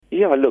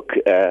Yeah, look,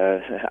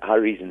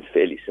 our reason's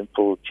fairly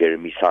simple.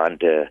 Jeremy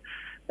signed a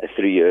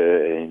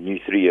new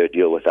 3-year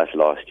deal with us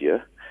last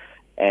year.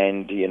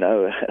 And,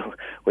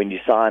 when you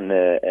sign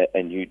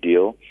a new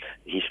deal,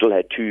 he still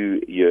had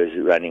 2 years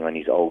running on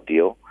his old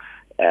deal.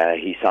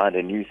 He signed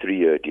a new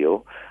 3-year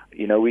deal.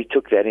 We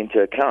took that into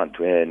account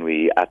when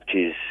we upped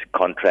his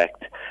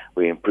contract,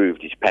 we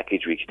improved his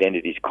package, we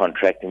extended his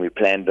contract, and we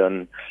planned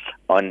on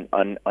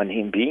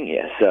him being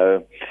here.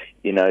 So,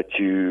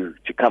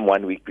 to come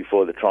 1 week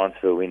before the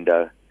transfer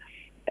window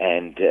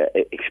and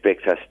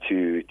expect us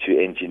to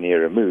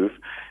engineer a move,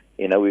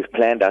 we've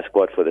planned our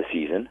squad for the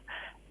season,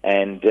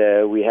 and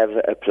we have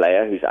a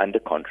player who's under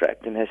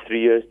contract and has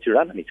 3 years to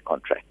run on his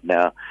contract.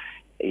 Now,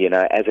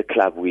 as a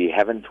club, we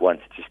haven't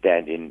wanted to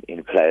stand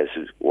in players'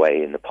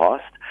 way in the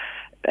past,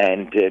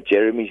 and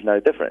Jeremy's no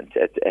different.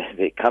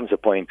 There comes a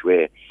point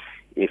where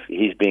if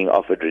he's being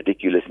offered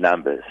ridiculous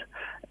numbers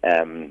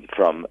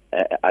from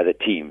other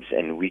teams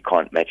and we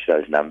can't match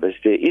those numbers,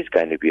 there is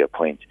going to be a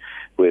point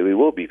where we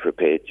will be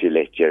prepared to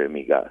let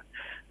Jeremy go.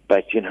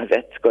 But,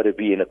 that's got to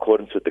be in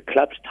accordance with the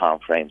club's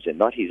timeframes and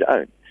not his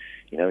own.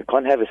 We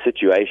can't have a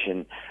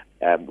situation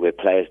where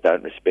players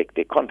don't respect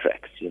their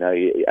contracts. You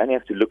only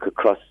have to look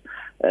across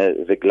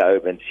the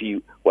globe and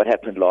see what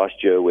happened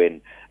last year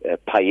when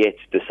Payet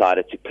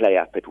decided to play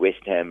up at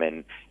West Ham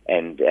and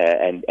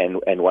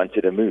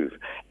wanted a move,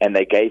 and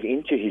they gave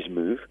into his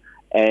move,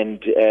 and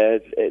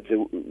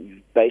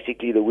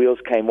basically the wheels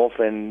came off,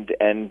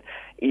 and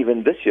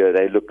even this year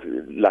they look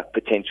like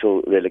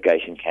potential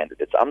relegation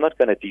candidates. I'm not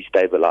going to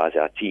destabilize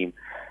our team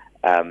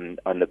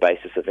on the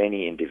basis of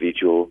any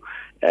individual.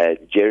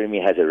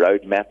 Jeremy has a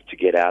roadmap to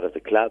get out of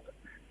the club.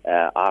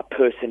 I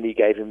personally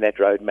gave him that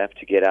roadmap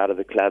to get out of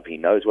the club. He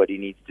knows what he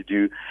needs to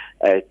do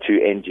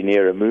to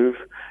engineer a move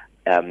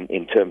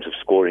in terms of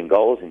scoring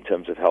goals, in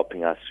terms of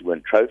helping us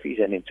win trophies,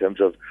 and in terms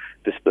of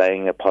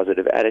displaying a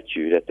positive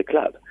attitude at the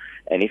club.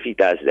 And if he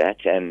does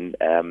that, and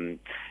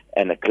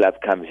the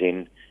club comes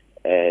in,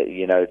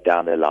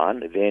 down the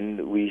line,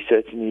 then we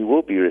certainly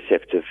will be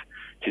receptive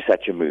to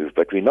such a move.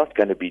 But we're not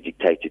going to be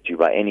dictated to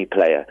by any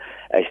player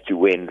as to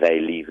when they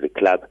leave the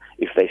club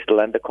if they're still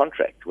under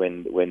contract.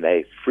 When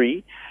they're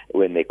free,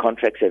 when their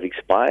contracts have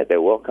expired,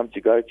 they're welcome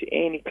to go to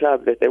any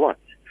club that they want.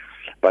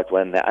 But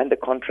when they're under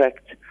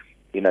contract,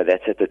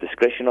 that's at the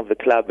discretion of the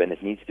club, and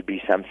it needs to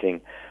be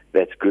something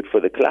that's good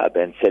for the club.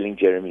 And selling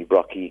Jeremy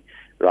Brockie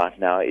right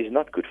now is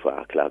not good for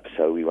our club,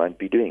 so we won't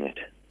be doing it.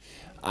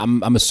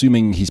 I'm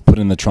assuming he's put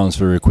in the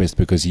transfer request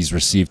because he's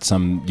received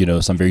some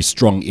very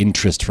strong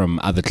interest from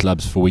other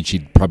clubs for which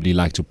he'd probably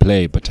like to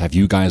play. But have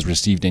you guys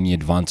received any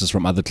advances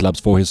from other clubs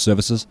for his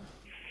services?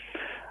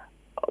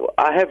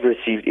 I have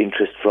received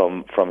interest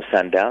from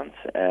Sundowns.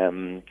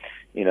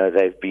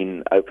 They've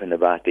been open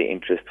about their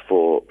interest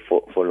for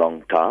a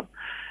long time.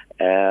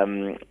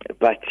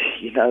 But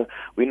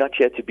we're not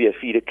here to be a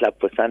feeder club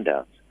for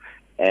Sundowns.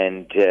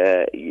 And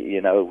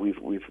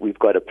we've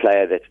got a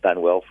player that's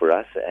done well for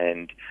us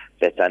and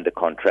that's under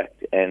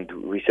contract, and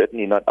we're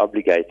certainly not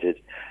obligated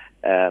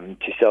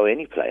to sell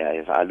any player.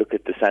 If I look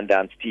at the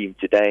Sundowns team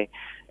today,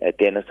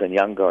 Dennis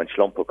Onyango and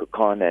Shlompo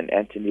Kakan and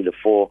Anthony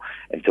Lefort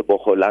and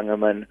Tebogo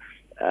Langerman,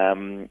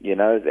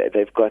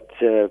 they've got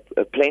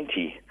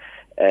plenty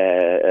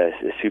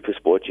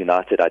SuperSport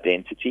United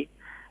identity.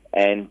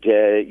 And,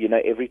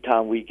 every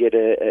time we get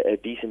a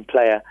decent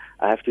player,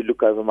 I have to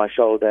look over my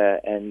shoulder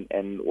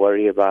and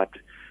worry about,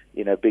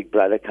 Big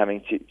Brother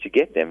coming to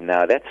get them.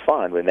 Now, that's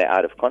fine when they're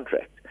out of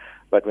contract.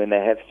 But when they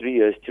have 3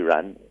 years to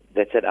run,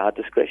 that's at our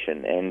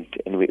discretion. And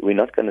we're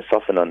not going to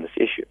soften on this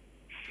issue.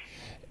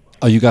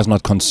 Are you guys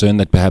not concerned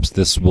that perhaps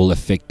this will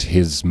affect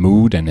his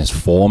mood and his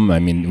form? I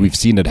mean, we've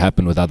seen it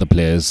happen with other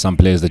players, some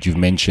players that you've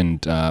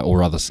mentioned, or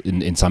rather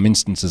in some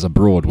instances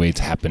abroad where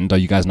it's happened. Are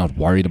you guys not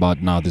worried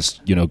about now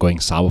this, going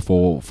sour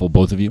for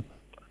both of you?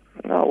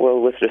 No, well,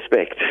 with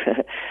respect,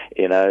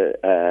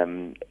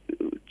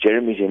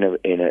 Jeremy's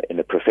in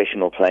a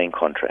professional playing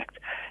contract.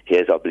 He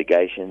has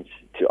obligations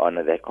to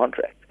honor that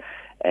contract,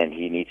 and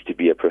he needs to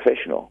be a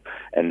professional,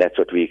 and that's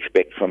what we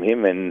expect from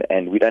him,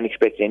 and we don't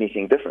expect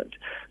anything different.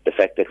 The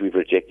fact that we've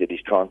rejected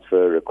his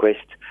transfer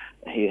request,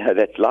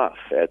 that's life.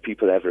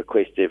 People have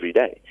requests every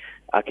day.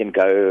 I can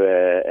go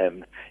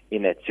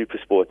in at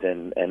SuperSport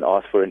and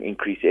ask for an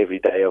increase every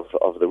day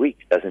of the week.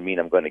 Doesn't mean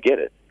I'm going to get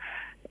it.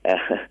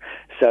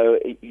 So,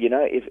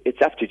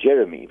 it's up to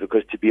Jeremy,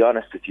 because to be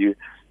honest with you,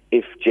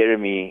 if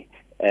Jeremy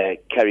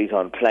carries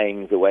on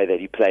playing the way that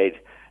he played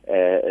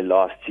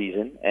last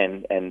season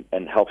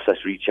and helps us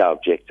reach our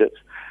objectives,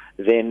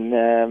 then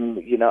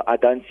I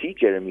don't see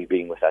Jeremy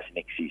being with us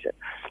next season.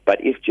 But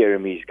if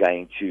Jeremy is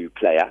going to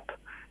play up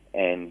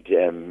and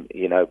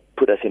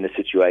put us in a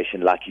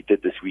situation like he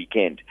did this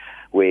weekend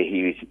where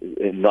he's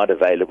not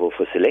available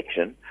for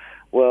selection,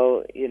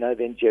 well,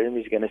 then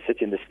Jeremy's going to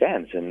sit in the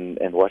stands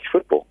and watch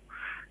football.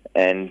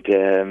 And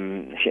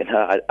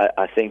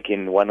I think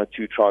in 1 or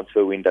 2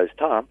 transfer windows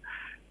time,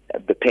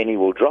 the penny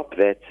will drop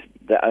that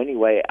the only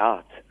way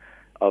out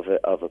of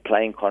a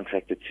playing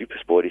contract at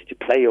SuperSport is to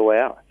play your way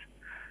out,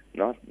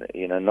 not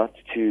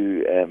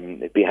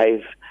to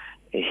behave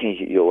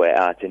your way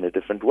out in a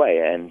different way.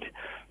 And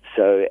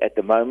so at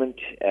the moment,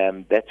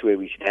 that's where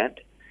we stand.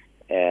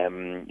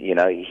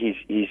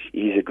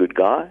 He's a good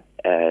guy.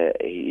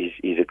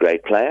 He's a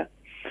great player,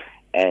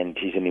 and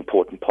he's an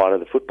important part of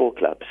the football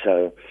club.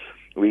 So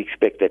we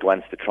expect that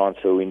once the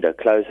transfer window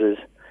closes,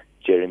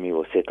 Jeremy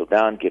will settle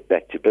down, get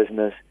back to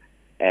business,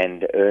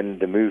 and earn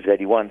the move that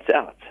he wants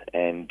out.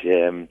 And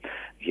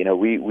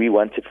we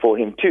want it for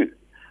him too,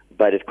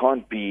 but it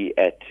can't be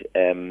at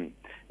the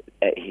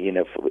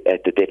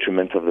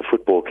detriment of the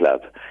football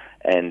club.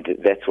 And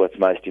that's what's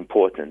most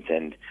important.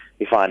 And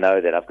if I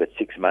know that I've got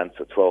 6 months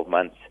or 12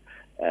 months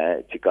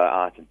to go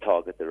out and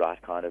target the right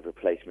kind of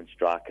replacement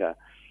striker,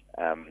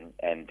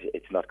 and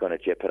it's not going to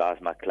jeopardize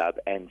my club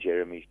and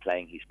Jeremy's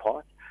playing his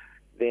part,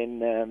 then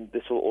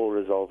this will all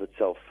resolve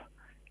itself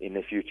in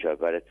the future.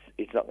 But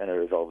it's not going to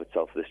resolve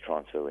itself this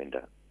transfer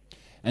window.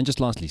 And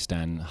just lastly,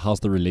 Stan, how's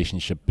the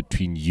relationship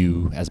between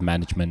you as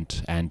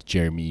management and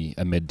Jeremy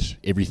amid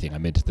everything,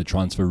 amid the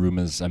transfer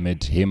rumors,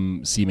 amid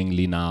him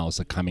seemingly now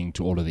succumbing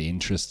to all of the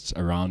interests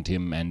around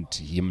him and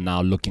him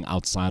now looking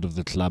outside of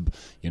the club,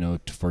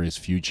 for his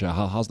future?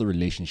 How's the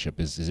relationship?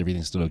 Is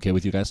everything still okay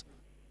with you guys?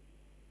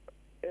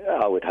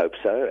 I would hope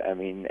so. I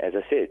mean, as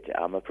I said,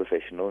 I'm a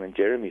professional and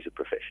Jeremy's a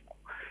professional.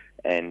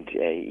 And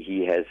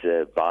he has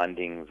a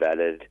binding,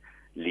 valid,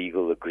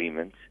 legal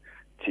agreement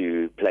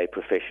to play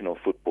professional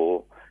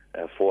football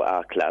for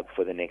our club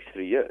for the next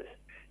 3 years.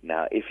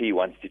 Now, if he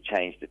wants to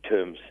change the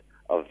terms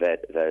of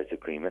those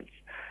agreements,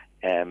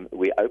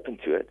 we're open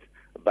to it,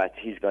 but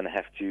he's going to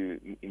have to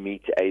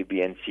meet A,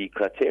 B, and C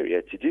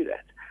criteria to do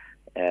that.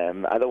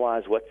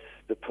 Otherwise, what's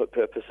the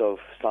purpose of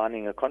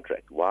signing a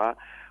contract? Why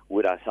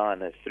would I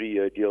sign a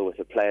 3-year deal with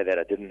a player that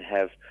I didn't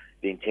have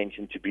the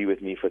intention to be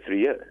with me for 3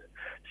 years?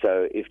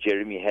 So if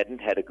Jeremy hadn't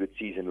had a good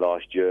season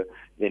last year,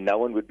 then no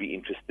one would be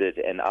interested,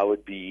 and I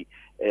would be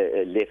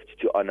left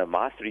to honor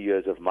my 3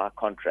 years of my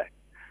contract,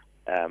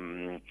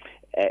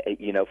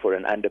 for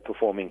an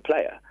underperforming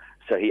player.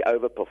 So he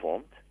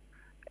overperformed,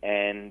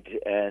 and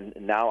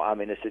now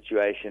I'm in a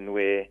situation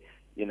where,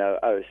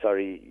 oh,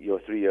 sorry, your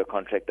 3-year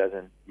contract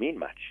doesn't mean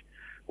much.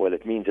 Well,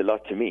 it means a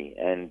lot to me,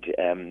 and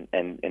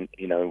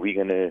we're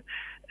going to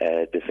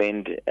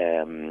defend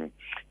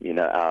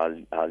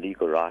our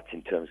legal rights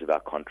in terms of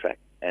our contract,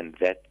 and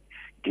that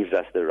gives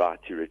us the right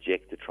to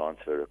reject the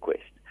transfer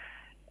request,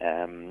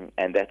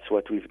 and that's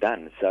what we've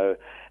done. So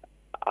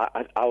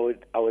I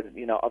would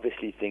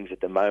obviously things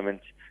at the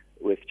moment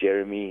with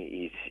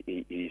Jeremy,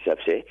 he's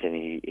upset and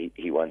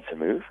he wants to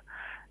move.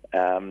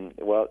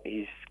 Well,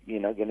 he's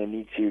going to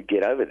need to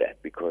get over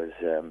that, because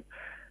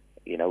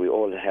we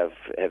all have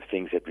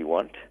things that we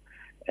want,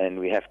 and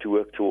we have to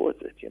work towards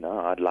it.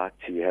 I'd like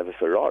to have a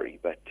Ferrari,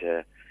 but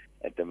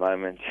at the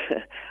moment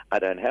I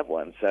don't have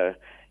one. So,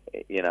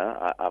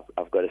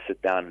 I've got to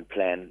sit down and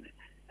plan,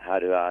 how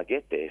do I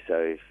get there?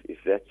 So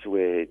if that's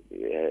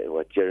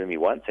what Jeremy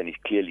wants, and he's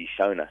clearly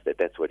shown us that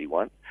that's what he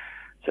wants,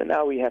 so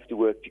now we have to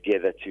work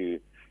together to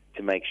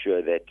make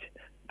sure that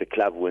the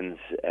club wins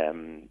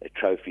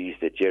trophies,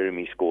 that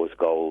Jeremy scores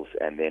goals,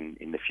 and then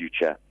in the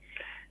future,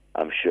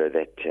 I'm sure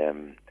that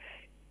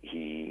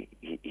he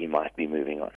might be moving on.